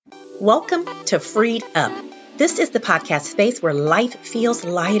Welcome to Freed Up. This is the podcast space where life feels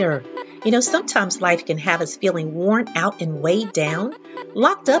lighter. Sometimes life can have us feeling worn out and weighed down,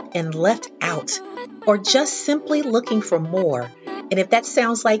 locked up and left out, or just simply looking for more. And if that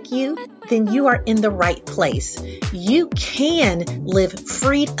sounds like you, then you are in the right place. You can live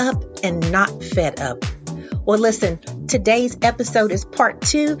freed up and not fed up. Well, listen, today's episode is part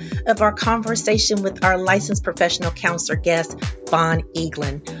 2 of our conversation with our licensed professional counselor guest, Vaughn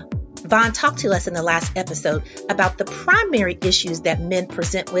Eaglin. Vaughn talked to us in the last episode about the primary issues that men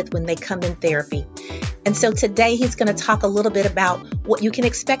present with when they come in therapy. And so today he's going to talk a little bit about what you can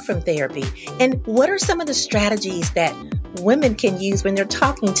expect from therapy and what are some of the strategies that women can use when they're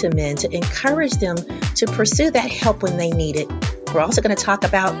talking to men to encourage them to pursue that help when they need it. We're also going to talk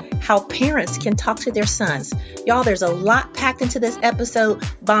about how parents can talk to their sons. Y'all, there's a lot packed into this episode.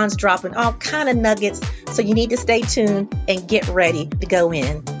 Vaughn's dropping all kind of nuggets, so you need to stay tuned and get ready to go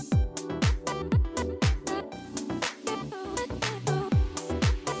in.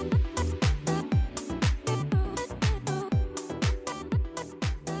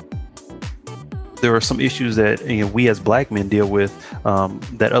 There are some issues that we as Black men deal with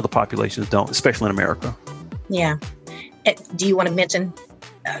that other populations don't, especially in America. Yeah. Do you want to mention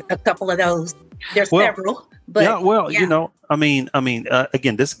a couple of those? There's several. But,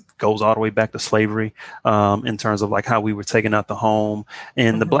 again, this goes all the way back to slavery in terms of like how we were taking out the home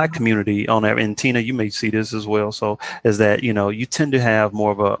and the Black community on that. And Tina, you may see this as well. So is that, you tend to have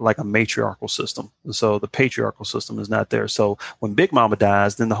more of a matriarchal system. So the patriarchal system is not there. So when Big Mama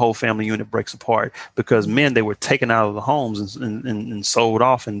dies, then the whole family unit breaks apart because men, they were taken out of the homes and sold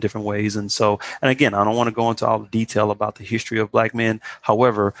off in different ways. And again, I don't want to go into all the detail about the history of Black men.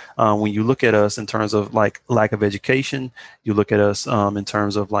 However, when you look at us in terms of like lack of education, you look at us in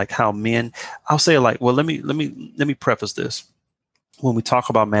terms of like how men, I'll say let me preface this. When we talk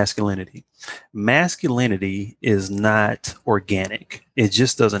about masculinity is not organic. It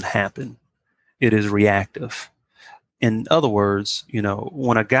just doesn't happen. It is reactive. In other words,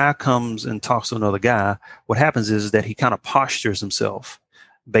 when a guy comes and talks to another guy, what happens is that he kind of postures himself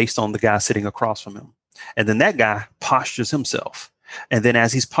based on the guy sitting across from him. And then that guy postures himself. And then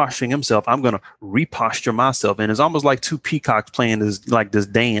as he's posturing himself, I'm going to reposture myself. And it's almost like two peacocks playing this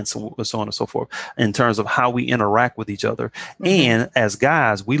dance and so on and so forth in terms of how we interact with each other. Mm-hmm. And as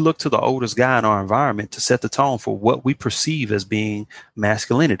guys, we look to the oldest guy in our environment to set the tone for what we perceive as being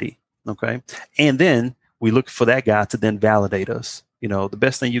masculinity. Okay. And then we look for that guy to then validate us. The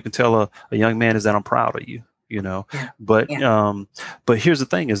best thing you can tell a young man is that I'm proud of you. But here's the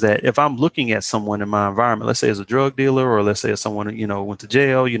thing is that if I'm looking at someone in my environment, let's say as a drug dealer, or let's say as someone, went to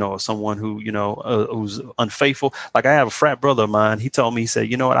jail, or someone who, who's unfaithful. Like I have a frat brother of mine. He told me, he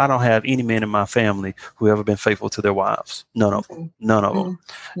said, I don't have any men in my family who ever been faithful to their wives. None of them, mm-hmm.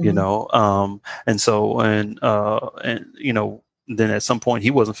 Then at some point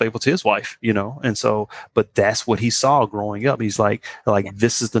he wasn't faithful to his wife, but that's what he saw growing up. He's like,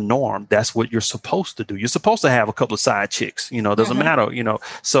 this is the norm. That's what you're supposed to do. You're supposed to have a couple of side chicks, doesn't matter,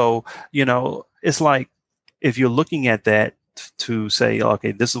 So, it's like, if you're looking at that to say,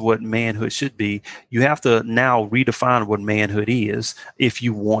 okay, this is what manhood should be, you have to now redefine what manhood is if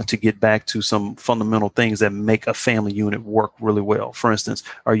you want to get back to some fundamental things that make a family unit work really well. For instance,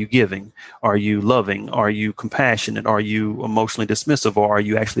 are you giving? Are you loving? Are you compassionate? Are you emotionally dismissive? Or are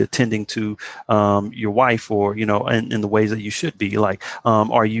you actually attending to your wife or, in the ways that you should be? Like,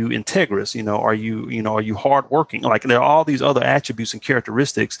 are you integrous? Are you hardworking? Like, there are all these other attributes and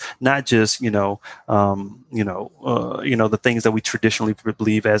characteristics, not just, the things that we traditionally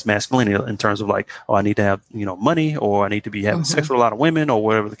believe as masculinity in terms of like, oh, I need to have, money, or I need to be having sex with a lot of women, or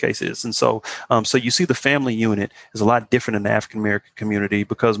whatever the case is. And so you see the family unit is a lot different in the African-American community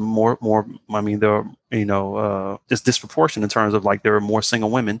because it's disproportionate in terms of like there are more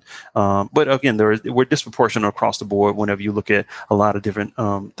single women. But again, we're disproportionate across the board whenever you look at a lot of different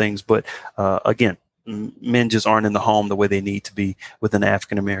things. But again, men just aren't in the home the way they need to be within the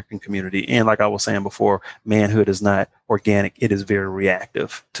African-American community. And like I was saying before, manhood is not organic. It is very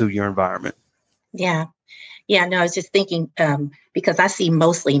reactive to your environment. Yeah. Yeah. No, I was just thinking, because I see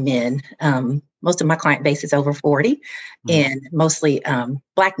mostly men, most of my client base is over 40 and mostly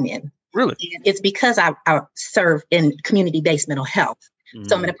Black men. Really? And it's because I serve in community-based mental health. Mm-hmm.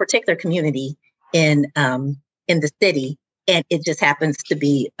 So I'm in a particular community in the city. And it just happens to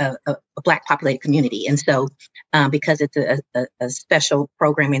be a Black populated community. And so because it's a special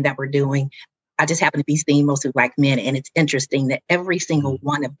programming that we're doing, I just happen to be seeing mostly Black men. And it's interesting that every single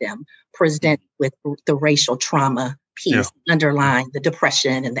one of them present with the racial trauma piece underlying the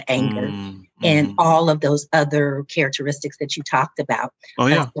depression and the anger and all of those other characteristics that you talked about. Oh,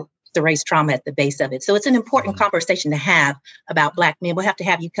 yeah. the race trauma at the base of it. So it's an important Mm-hmm. conversation to have about Black men. We'll have to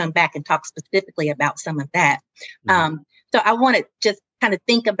have you come back and talk specifically about some of that. Mm-hmm. So I want to just kind of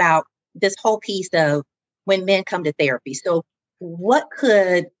think about this whole piece of when men come to therapy. So what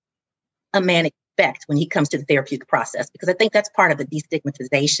could a man expect when he comes to the therapeutic process? Because I think that's part of the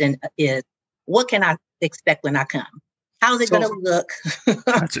destigmatization is, what can I expect when I come? How's it going to look?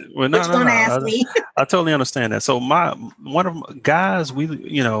 Gotcha. Well, What you going to ask me? I totally understand that. So one of my guys,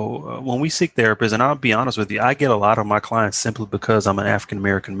 when we seek therapists, and I'll be honest with you, I get a lot of my clients simply because I'm an African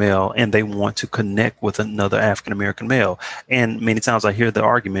American male and they want to connect with another African American male. And many times I hear the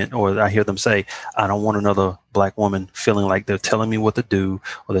argument, or I hear them say, I don't want another Black woman feeling like they're telling me what to do,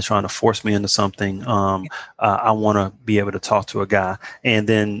 or they're trying to force me into something. I want to be able to talk to a guy. And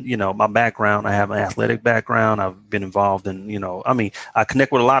then, my background, I have an athletic background. I've been involved in, I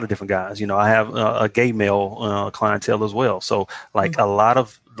connect with a lot of different guys. I have a gay male clientele as well. So like a lot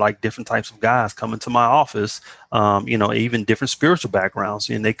of like different types of guys come into my office, even different spiritual backgrounds,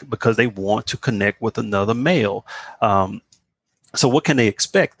 and because they want to connect with another male. So what can they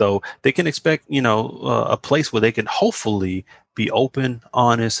expect, though? They can expect, a place where they can hopefully be open,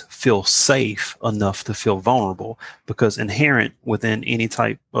 honest, feel safe enough to feel vulnerable, because inherent within any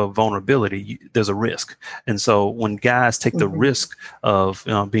type of vulnerability, there's a risk. And so when guys take the risk of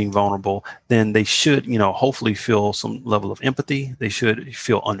being vulnerable, then they should, hopefully feel some level of empathy. They should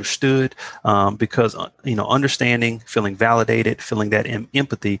feel understood, because, understanding, feeling validated, feeling that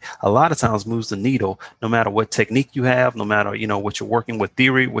empathy, a lot of times moves the needle, no matter what technique you have, no matter, what you're working with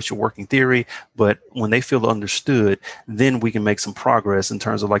theory, what you're working theory. But when they feel understood, then we can make some progress in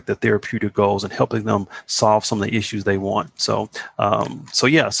terms of like the therapeutic goals and helping them solve some of the issues they want. So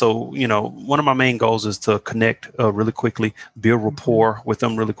one of my main goals is to connect really quickly, build rapport with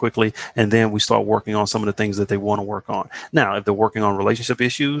them really quickly, and then we start working on some of the things that they want to work on. Now, if they're working on relationship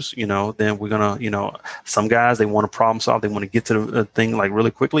issues, then we're gonna, some guys, they want to problem solve, they want to get to the thing like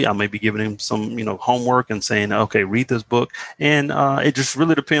really quickly. I may be giving them some, homework and saying, okay, read this book, and it just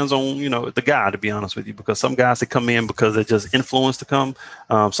really depends on the guy, to be honest with you, because some guys, they come in because they're just influenced to come.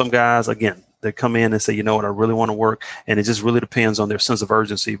 Some guys, again, they come in and say, you know what, I really want to work. And it just really depends on their sense of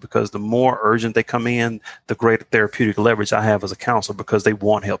urgency, because the more urgent they come in, the greater therapeutic leverage I have as a counselor, because they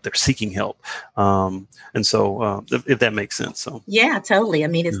want help. They're seeking help. And so if that makes sense. So yeah, totally. I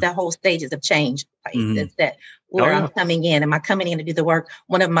mean, it's the whole stages of change, right? It's that where I'm coming in. Am I coming in to do the work?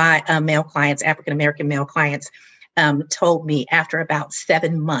 One of my male clients, African-American male clients, told me after about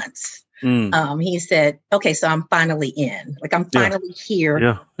 7 months, he said, okay, so I'm finally in, like I'm finally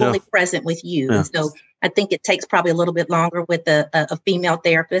here, fully present with you. And so I think it takes probably a little bit longer with a female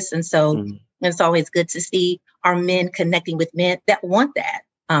therapist. And so it's always good to see our men connecting with men that want that,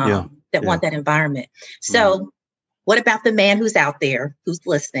 want that environment. So what about the man who's out there, who's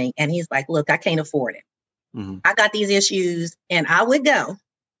listening, and he's like, look, I can't afford it. I got these issues and I would go,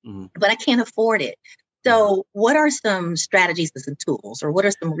 but I can't afford it. So what are some strategies and some tools, or what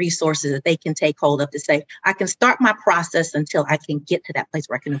are some resources that they can take hold of to say, I can start my process until I can get to that place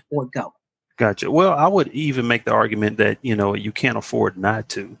where I can afford going? Gotcha. Well, I would even make the argument that, you can't afford not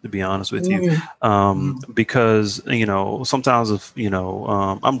to be honest with you. Because, sometimes if,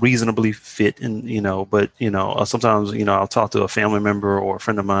 I'm reasonably fit and, but, sometimes, I'll talk to a family member or a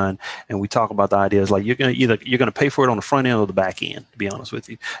friend of mine and we talk about the ideas like you're going to pay for it on the front end or the back end, to be honest with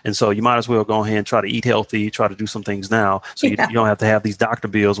you. And so you might as well go ahead and try to eat healthy, try to do some things now. So you don't have to have these doctor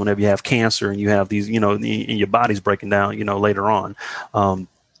bills whenever you have cancer and you have these, and your body's breaking down, later on.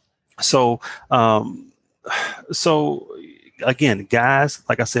 So again, guys,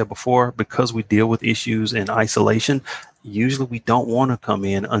 like I said before, because we deal with issues in isolation, usually we don't want to come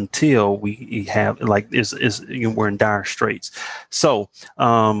in until we have we're in dire straits. So,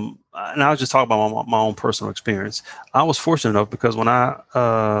 and I was just talking about my own personal experience. I was fortunate enough because when I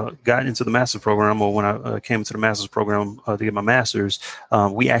got into the master's program, or when I came into the master's program to get my master's,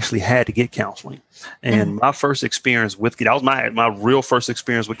 we actually had to get counseling. And my first experience that was my real first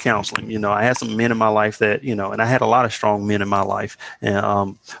experience with counseling. I had some men in my life that, and I had a lot of strong men in my life.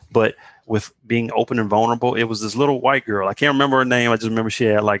 And, but with being open and vulnerable, it was this little white girl. I can't remember her name. I just remember she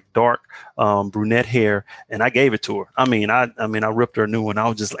had like dark brunette hair, and I gave it to her. I ripped her a new one. I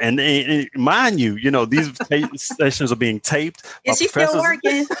was just, and mind you, these sessions are being taped. Is she still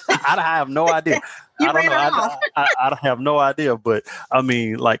working? I have no idea. I have no idea, but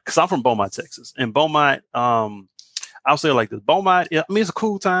cause I'm from Beaumont, Texas, and Beaumont, I'll say it like this: Beaumont, it's a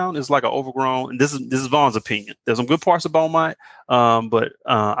cool town. It's like an overgrown. And this is Vaughn's opinion. There's some good parts of Beaumont, but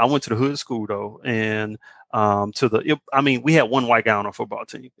I went to the hood school though, and we had one white guy on our football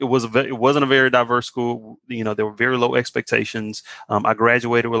team. It wasn't a very diverse school. There were very low expectations. I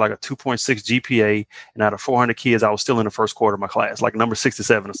graduated with like a 2.6 GPA, and out of 400 kids, I was still in the first quarter of my class, like number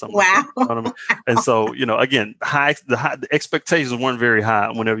 67 or something. Wow. Like that, you know what I mean? And so, again, the expectations weren't very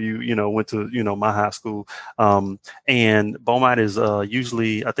high whenever you went to, my high school. And Beaumont is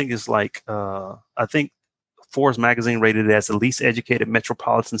usually, I think it's like, Forbes magazine rated it as the least educated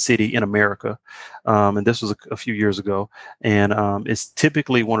metropolitan city in America. And this was a few years ago. And it's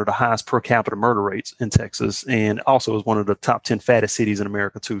typically one of the highest per capita murder rates in Texas. And also is one of the top 10 fattest cities in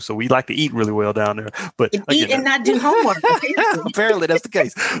America, too. So we like to eat really well down there. But eat and not do homework. Apparently that's the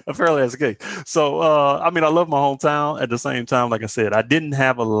case. So, I love my hometown. At the same time, like I said, I didn't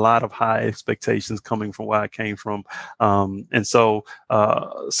have a lot of high expectations coming from where I came from. So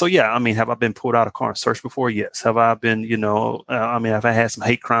yeah, have I been pulled out of car and searched before? Yes. Have I been, have I had some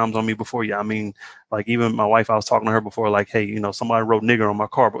hate crimes on me before? Yeah. Like even my wife, I was talking to her before, like, hey, somebody wrote nigger on my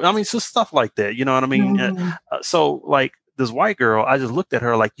car. But it's just stuff like that. You know what I mean? Mm-hmm. So like this white girl, I just looked at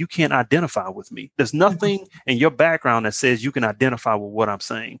her like, you can't identify with me. There's nothing in your background that says you can identify with what I'm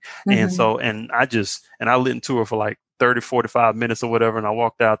saying. Mm-hmm. And I listened to her for like 30, 45 minutes or whatever. And I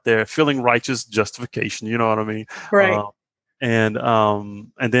walked out there feeling righteous justification. You know what I mean? Right. And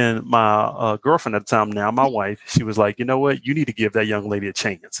then my girlfriend at the time, now my wife, she was like, you know what, you need to give that young lady a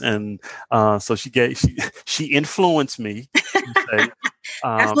chance. And so she influenced me.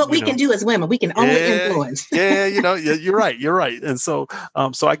 That's what we can do as women. We can only influence. You're right. And so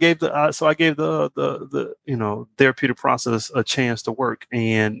I gave the therapeutic process a chance to work,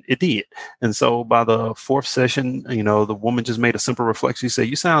 and it did. And so by the fourth session, the woman just made a simple reflection. She said,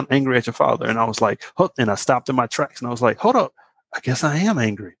 "You sound angry at your father." And I was like, "Huh," and I stopped in my tracks and I was like, "Hold up. I guess I am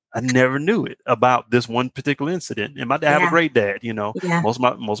angry. I never knew it about this one particular incident." And my dad had a great dad. Most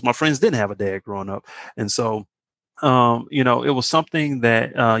of my friends didn't have a dad growing up. And so it was something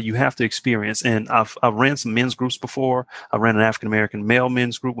that you have to experience. And I've ran some men's groups before. I ran an African-American male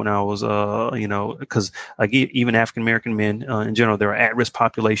men's group when I was, because even African-American men in general, they're an at-risk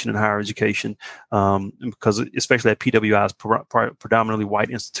population in higher education, because especially at PWI's predominantly white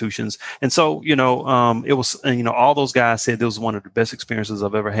institutions. And so, it was, all those guys said this was one of the best experiences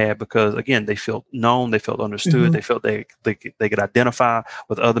I've ever had, because again, they felt known, they felt understood, mm-hmm. They felt they could identify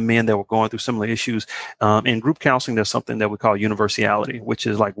with other men that were going through similar issues. In group counseling, there's something that we call universality, which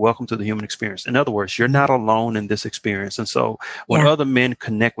is like welcome to the human experience. In other words, you're not alone in this experience. And so when other men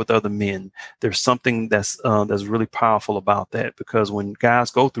connect with other men, there's something that's really powerful about that, because when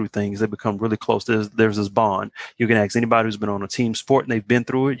guys go through things, they become really close. There's this bond. You can ask anybody who's been on a team sport and they've been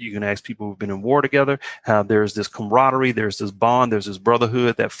through it. You can ask people who've been in war together. There's this camaraderie, there's this bond, there's this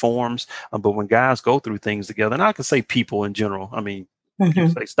brotherhood that forms. But when guys go through things together, and I can say people in general, mm-hmm.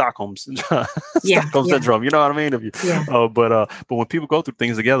 Say Stockholm syndrome, you know what I mean? But when people go through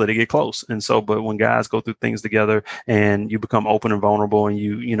things together, they get close. And so, but when guys go through things together and you become open and vulnerable, and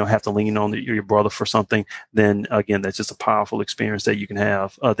you have to lean on your brother for something, then again, that's just a powerful experience that you can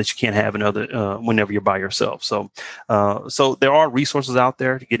have, that you can't have whenever you're by yourself. So there are resources out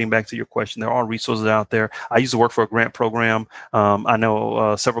there. Getting back to your question, there are resources out there. I used to work for a grant program. I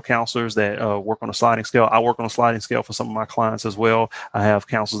know several counselors that work on a sliding scale. I work on a sliding scale for some of my clients as well. I have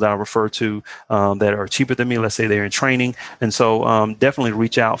counselors that I refer to that are cheaper than me. Let's say they're in training. And so definitely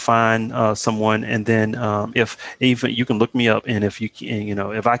reach out, find someone. And then if even you can look me up, and if you can,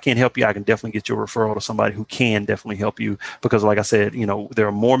 if I can't help you, I can definitely get you a referral to somebody who can definitely help you. Because like I said, there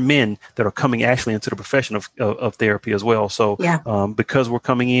are more men that are coming actually into the profession of therapy as well. So because we're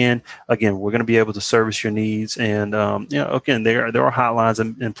coming in, again, we're going to be able to service your needs. And, again, there are hotlines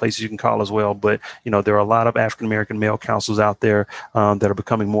and places you can call as well. But, there are a lot of African-American male counselors out there that are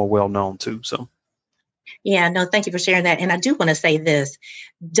becoming more well-known too. So. Yeah, no, thank you for sharing that. And I do want to say this,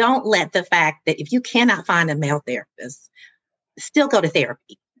 don't let the fact that if you cannot find a male therapist, still go to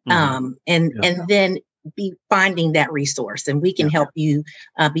therapy. Mm-hmm. And then be finding that resource. And we can help you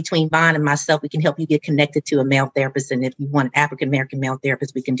between Vaughn and myself, we can help you get connected to a male therapist. And if you want an African-American male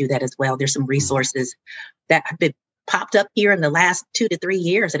therapist, we can do that as well. There's some resources that have been popped up here in the last 2 to 3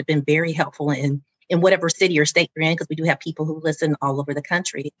 years that have been very helpful in whatever city or state you're in, because we do have people who listen all over the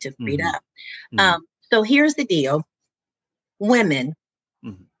country to Freed Up. Mm-hmm. So here's the deal. Women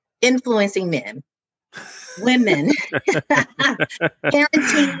influencing men. Women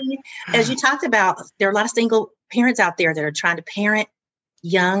parenting, as you talked about, there are a lot of single parents out there that are trying to parent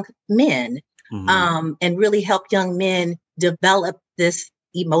young men and really help young men develop this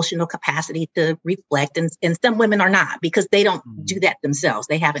emotional capacity to reflect. And some women are not, because they don't do that themselves.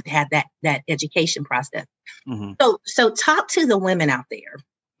 They haven't had that education process. So talk to the women out there.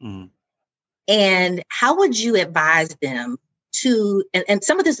 And how would you advise them to, and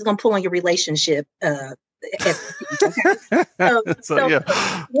some of this is going to pull on your relationship expertise, okay? So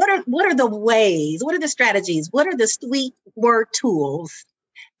Yeah. what are the ways, what are the strategies, what are the sweet word tools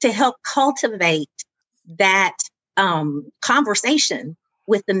to help cultivate that conversation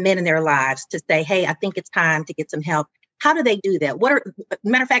with the men in their lives to say, hey, I think it's time to get some help? How do they do that?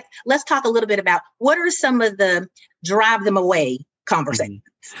 Matter of fact, let's talk a little bit about what are some of the drive them away conversations.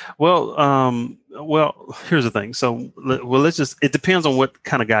 Well, here's the thing. So, it depends on what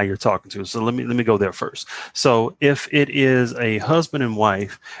kind of guy you're talking to. So let me go there first. So if it is a husband and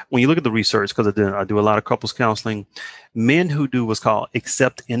wife, when you look at the research, because I do a lot of couples counseling, men who do what's called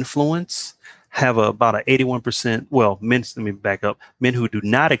accept influence have about an 81%, men, let me back up. Men who do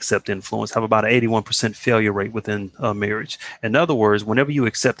not accept influence have about an 81% failure rate within a marriage. In other words, whenever you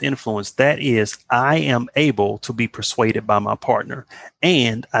accept influence, that is, I am able to be persuaded by my partner.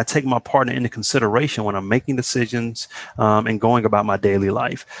 And I take my partner into consideration when I'm making decisions and going about my daily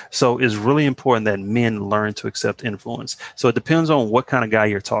life. So it's really important that men learn to accept influence. So it depends on what kind of guy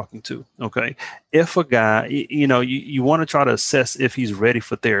you're talking to. Okay. If a guy, you want to try to assess if he's ready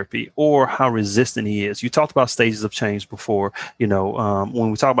for therapy or how resistant he is. You talked about stages of change before,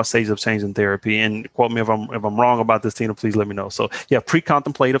 when we talk about stages of change in therapy, and quote me if I'm wrong about this, Tina, please let me know. So yeah,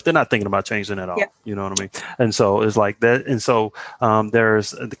 pre-contemplative, they're not thinking about changing at all. Yep. You know what I mean? And so it's like that. And so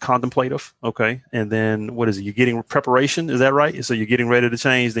there's the contemplative. Okay. And then what is it? You're getting preparation. Is that right? So you're getting ready to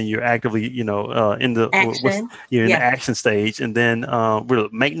change. Then you're actively, in the action. You're in the action stage. And then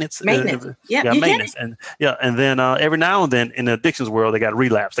maintenance. Maintenance. And then every now and then in the addictions world, they got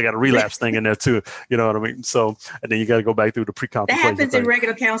relapse. They got a relapse thing in there too. You know what I mean? So, and then you got to go back through the pre-contemplation. That happens in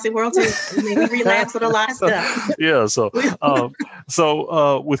regular counseling world too. We relapse with a lot of stuff. Yeah.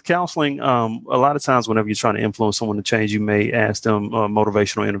 So with counseling, a lot of times whenever you're trying to influence someone to change, you may ask them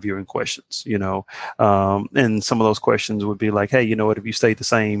motivational interviewing questions, and some of those questions would be like, hey, if you stayed the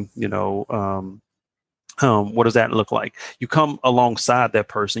same, what does that look like? You come alongside that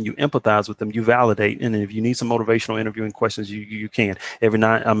person, you empathize with them, you validate, and if you need some motivational interviewing questions, you can. Every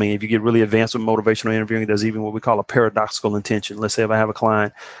night, if you get really advanced with motivational interviewing, there's even what we call a paradoxical intention. Let's say if I have a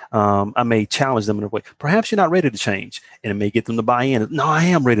client, I may challenge them in a way. Perhaps you're not ready to change, and it may get them to buy in. No, I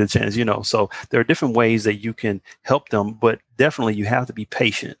am ready to change. So there are different ways that you can help them, but definitely you have to be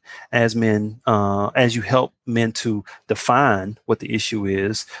patient as men, as you help men to define what the issue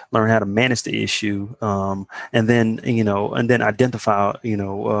is, learn how to manage the issue, and then identify,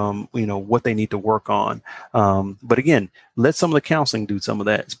 what they need to work on. But again, let some of the counseling do some of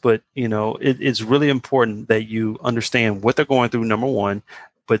that. But, it's really important that you understand what they're going through, number one,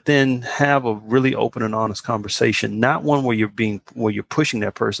 but then have a really open and honest conversation, not one where you're pushing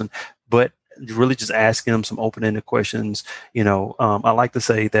that person, but really just asking them some open-ended questions. I like to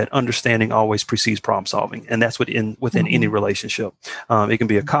say that understanding always precedes problem solving, and that's within any relationship. It can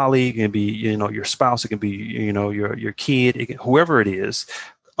be a colleague, it can be your spouse, it can be your kid, whoever it is.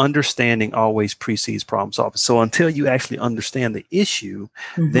 Understanding always precedes problem solving. So until you actually understand the issue,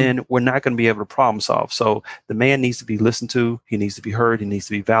 then we're not going to be able to problem solve. So the man needs to be listened to. He needs to be heard. He needs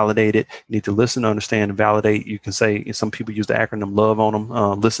to be validated. You need to listen, understand, and validate. You can say, some people use the acronym LOVE on them,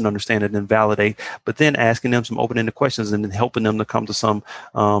 listen, understand, and then validate. But then asking them some open-ended questions and then helping them to come to some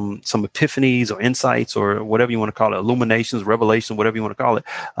epiphanies or insights or whatever you want to call it, illuminations, revelations, whatever you want to call it,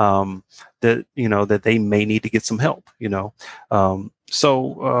 that they may need to get some help,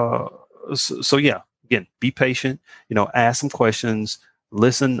 So yeah, again, be patient, ask some questions,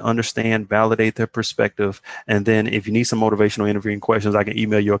 listen, understand, validate their perspective. And then if you need some motivational interviewing questions, I can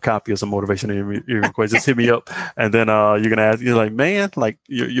email you a copy of some motivational interviewing questions. Just hit me up. And then you're going to ask, you're like, man, like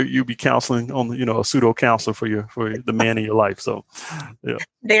you be counseling on, a pseudo counselor for the man in your life. So, yeah.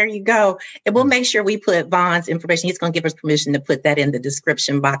 There you go. And we'll make sure we put Von's information. He's going to give us permission to put that in the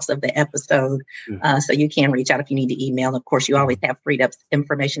description box of the episode. So you can reach out if you need to email. Of course, you always have freed up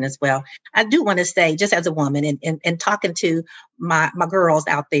information as well. I do want to say, just as a woman and talking to my girls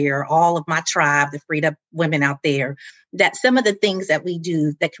out there, all of my tribe, the freed up women out there, that some of the things that we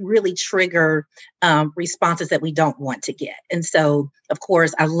do that can really trigger responses that we don't want to get. And so, of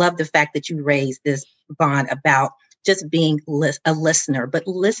course, I love the fact that you raised this, Von, about just being a listener, but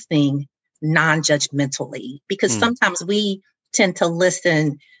listening non-judgmentally, because sometimes we tend to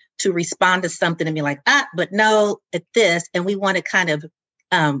listen to respond to something and be like, but no, at this, and we want to kind of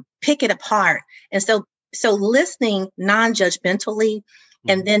pick it apart. And so listening non-judgmentally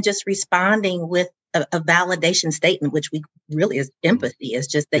and then just responding with a validation statement, which we really is empathy, is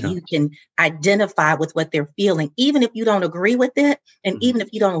just that you can identify with what they're feeling, even if you don't agree with it. And even if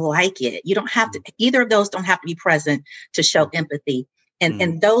you don't like it, you don't have to, either of those don't have to be present to show empathy.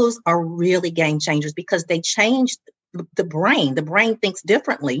 And those are really game changers because they change the brain. The brain thinks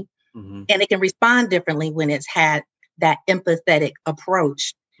differently and it can respond differently when it's had that empathetic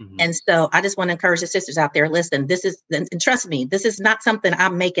approach. And so I just want to encourage the sisters out there, listen, this is, and trust me, this is not something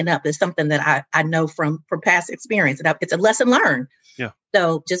I'm making up. It's something that I know from past experience. It's a lesson learned. Yeah.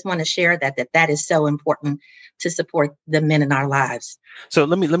 So just want to share that is so important to support the men in our lives. So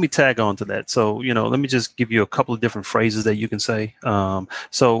let me tag on to that. So, let me just give you a couple of different phrases that you can say.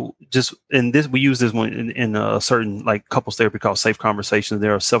 So just in this, we use this one in a certain like couples therapy called Safe Conversations.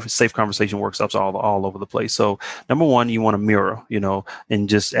 There are safe conversation workshops all over the place. So number one, you want to mirror, and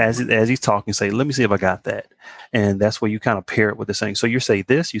just as he's talking, say, let me see if I got that. And that's where you kind of pair it with the saying. So you say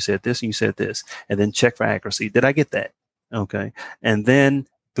this, you said this, and you said this, and then check for accuracy. Did I get that? Okay. And then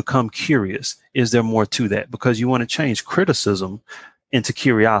become curious. Is there more to that? Because you want to change criticism into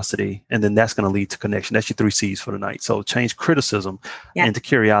curiosity, and then that's going to lead to connection. That's your 3 C's for the night. So change criticism into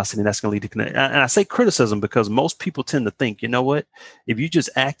curiosity, and that's going to lead to connection. And I say criticism because most people tend to think, you know what, if you just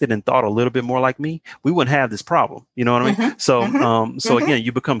acted and thought a little bit more like me, we wouldn't have this problem. You know what I mean? So again,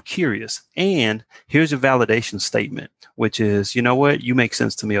 you become curious. And here's your validation statement, which is, you know what, you make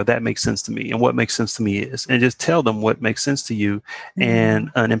sense to me, or that makes sense to me. And what makes sense to me is, and just tell them what makes sense to you.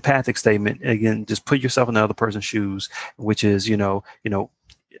 And an empathic statement, again, just put yourself in the other person's shoes, which is,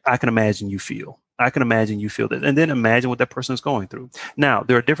 I can imagine you feel. I can imagine you feel that. And then imagine what that person is going through. Now,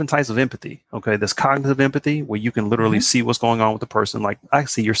 there are different types of empathy. Okay. There's cognitive empathy where you can literally see what's going on with the person. Like, I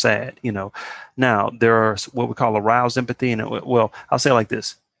see you're sad, Now, there are what we call aroused empathy. And I'll say it like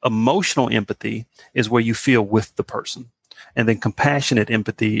this. Emotional empathy is where you feel with the person. And then compassionate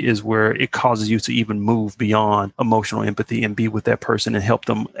empathy is where it causes you to even move beyond emotional empathy and be with that person and help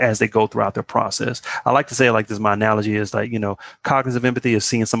them as they go throughout their process. I like to say it like this. My analogy is like, cognitive empathy is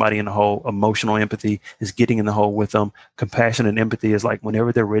seeing somebody in the hole. Emotional empathy is getting in the hole with them. Compassionate empathy is like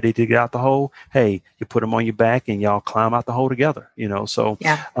whenever they're ready to get out the hole, hey, you put them on your back and y'all climb out the hole together, So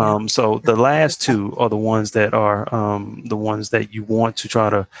the last two are the ones that are the ones that you want to try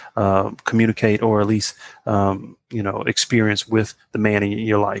to communicate, or at least experience with the man in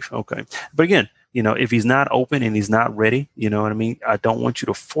your life. Okay. But again, if he's not open and he's not ready, you know what I mean? I don't want you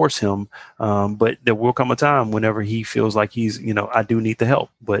to force him. But there will come a time whenever he feels like he's, I do need the help,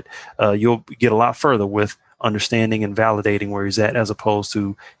 but you'll get a lot further with understanding and validating where he's at, as opposed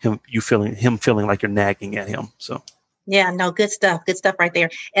to him feeling like you're nagging at him. So. Yeah, no, good stuff right there.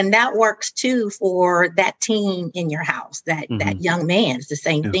 And that works too for that teen in your house, that young man. It's the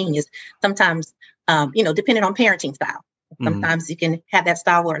same thing as sometimes, depending on parenting style. Sometimes you can have that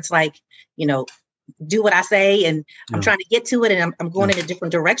style where it's like, do what I say, and I'm trying to get to it, and I'm going in a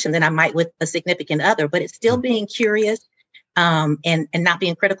different direction than I might with a significant other, but it's still being curious and not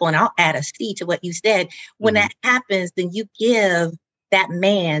being critical. And I'll add a C to what you said. When that happens, then you give that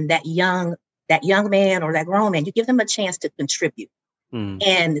man, that young man or that grown man, you give them a chance to contribute.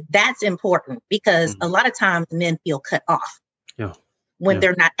 And that's important because a lot of times men feel cut off when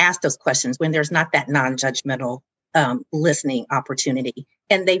they're not asked those questions, when there's not that non-judgmental listening opportunity,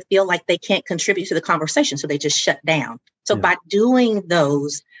 and they feel like they can't contribute to the conversation. So they just shut down. So by doing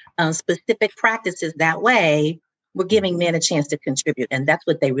those specific practices that way, we're giving men a chance to contribute. And that's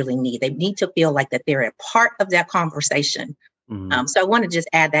what they really need. They need to feel like that they're a part of that conversation. So I want to just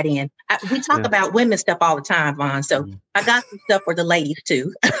add that in. We talk about women's stuff all the time, Vaughn. So I got some stuff for the ladies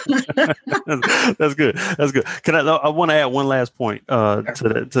too. That's good. That's good. I want to add one last point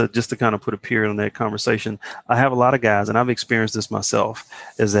to just to kind of put a period on that conversation. I have a lot of guys, and I've experienced this myself,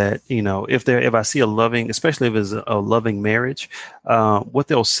 is that, if I see especially if it's a loving marriage, what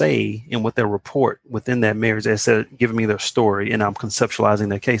they'll say and what they'll report within that marriage, they said, giving me their story, and I'm conceptualizing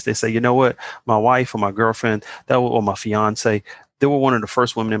their case. They say, you know what, my wife or my girlfriend, or my fiance, they were one of the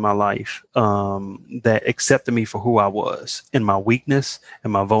first women in my life that accepted me for who I was, and my weakness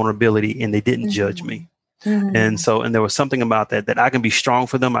and my vulnerability, and they didn't judge me. And there was something about that I can be strong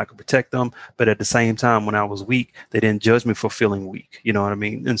for them, I can protect them, but at the same time, when I was weak, they didn't judge me for feeling weak. You know what I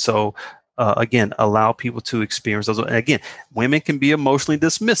mean? And so again, allow people to experience those. And again, women can be emotionally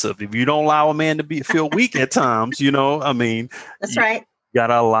dismissive. If you don't allow a man to feel weak at times, that's right. You got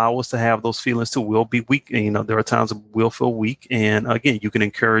to allow us to have those feelings too. We'll be weak. And, there are times we'll feel weak. And again, you can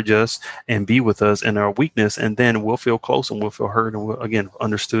encourage us and be with us in our weakness. And then we'll feel close and we'll feel heard and we'll, again,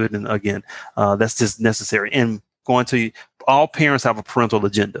 understood. And again, that's just necessary. And all parents have a parental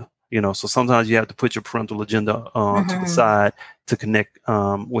agenda, so sometimes you have to put your parental agenda to the side to connect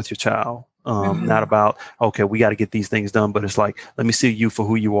with your child. Not about, okay, we got to get these things done, but it's like, let me see you for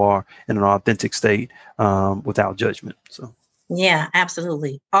who you are in an authentic state without judgment. So. Yeah,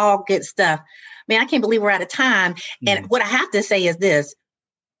 absolutely. All good stuff. man, I can't believe we're out of time. And what I have to say is this,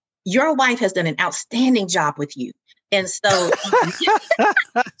 your wife has done an outstanding job with you. And so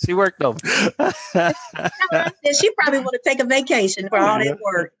she worked over. She probably want to take a vacation for all that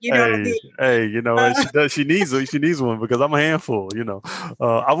work. You know what I mean? Hey, you know, she does. She needs one because I'm a handful. You know,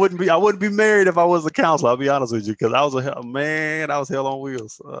 I wouldn't be married if I was a counselor. I'll be honest with you, because I was hell on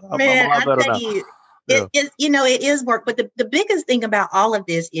wheels. I'm a lot better now. It is work. But the biggest thing about all of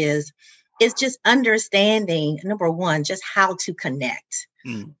this is just understanding, number one, just how to connect.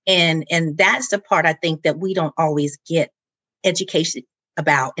 And that's the part I think that we don't always get education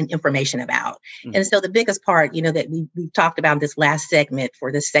about and information about. And so the biggest part, that we talked about in this last segment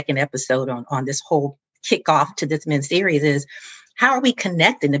for this second episode on this whole kickoff to this men's series is, how are we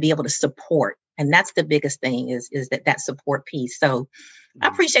connecting to be able to support? And that's the biggest thing is that support piece. So I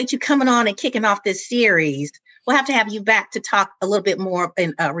appreciate you coming on and kicking off this series. We'll have to have you back to talk a little bit more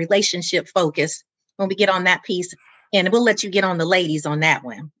in relationship focus when we get on that piece. And we'll let you get on the ladies on that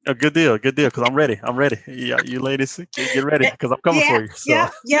one. A good deal. Because I'm ready. Yeah, you ladies, get ready because I'm coming for you. So.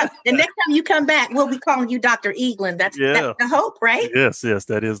 Yeah. The next time you come back, we'll be calling you Dr. Eaglin. That's the hope, right? Yes,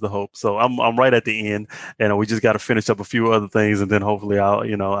 that is the hope. So I'm right at the end, and we just got to finish up a few other things, and then hopefully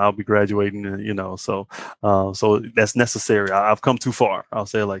I'll be graduating. So that's necessary. I've come too far. I'll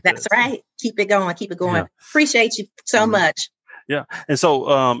say it like that. That's right. Keep it going. Yeah. Appreciate you so much. Yeah. And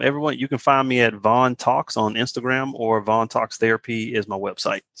so everyone, you can find me at Vaughn Talks on Instagram, or Vaughn Talks Therapy is my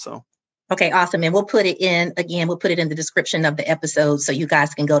website. So. Okay, awesome. And we'll put it in the description of the episode so you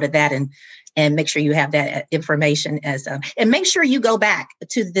guys can go to that and make sure you have that information and make sure you go back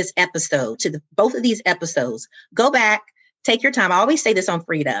to this episode, both of these episodes. Go back, take your time. I always say this on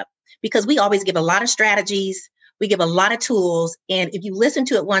Freed Up because we always give a lot of strategies. We give a lot of tools. And if you listen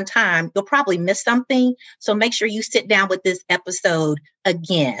to it one time, you'll probably miss something. So make sure you sit down with this episode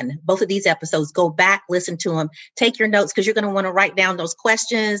again. Both of these episodes, go back, listen to them, take your notes, because you're going to want to write down those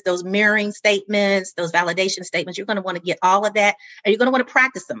questions, those mirroring statements, those validation statements. You're going to want to get all of that, and you're going to want to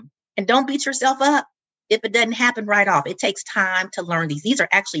practice them. And don't beat yourself up if it doesn't happen right off. It takes time to learn these. These are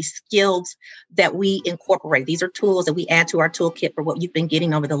actually skills that we incorporate. These are tools that we add to our toolkit for what you've been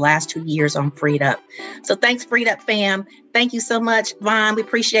getting over the last 2 years on Freed Up. So thanks, Freed Up fam. Thank you so much, Vaughn. We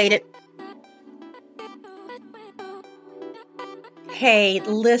appreciate it. Hey,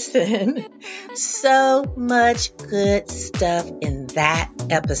 listen, so much good stuff in that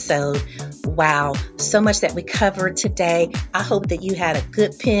episode. Wow, so much that we covered today. I hope that you had a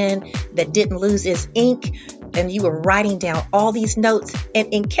good pen that didn't lose its ink and you were writing down all these notes.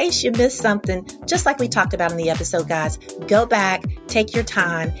 And in case you missed something, just like we talked about in the episode, guys, go back, take your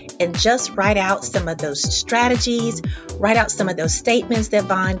time, and just write out some of those strategies, write out some of those statements that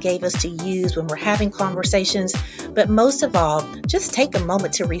Vaughn gave us to use when we're having conversations. But most of all, just take a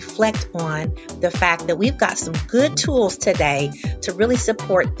moment to reflect on the fact that we've got some good tools today to really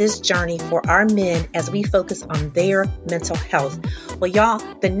support this journey for our men as we focus on their mental health. Well, y'all,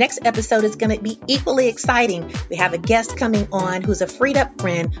 the next episode is going to be equally exciting. We have a guest coming on who's a Freed Up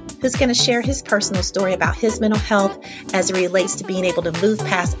friend who's going to share his personal story about his mental health as it relates to being able to move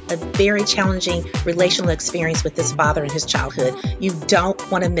past a very challenging relational experience with his father in his childhood. You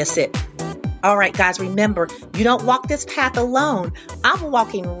don't want to miss it. All right, guys, remember, you don't walk this path alone. I'm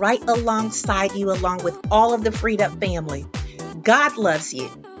walking right alongside you, along with all of the Freed Up family. God loves you.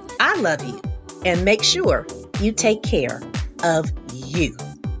 I love you. And make sure you take care of you.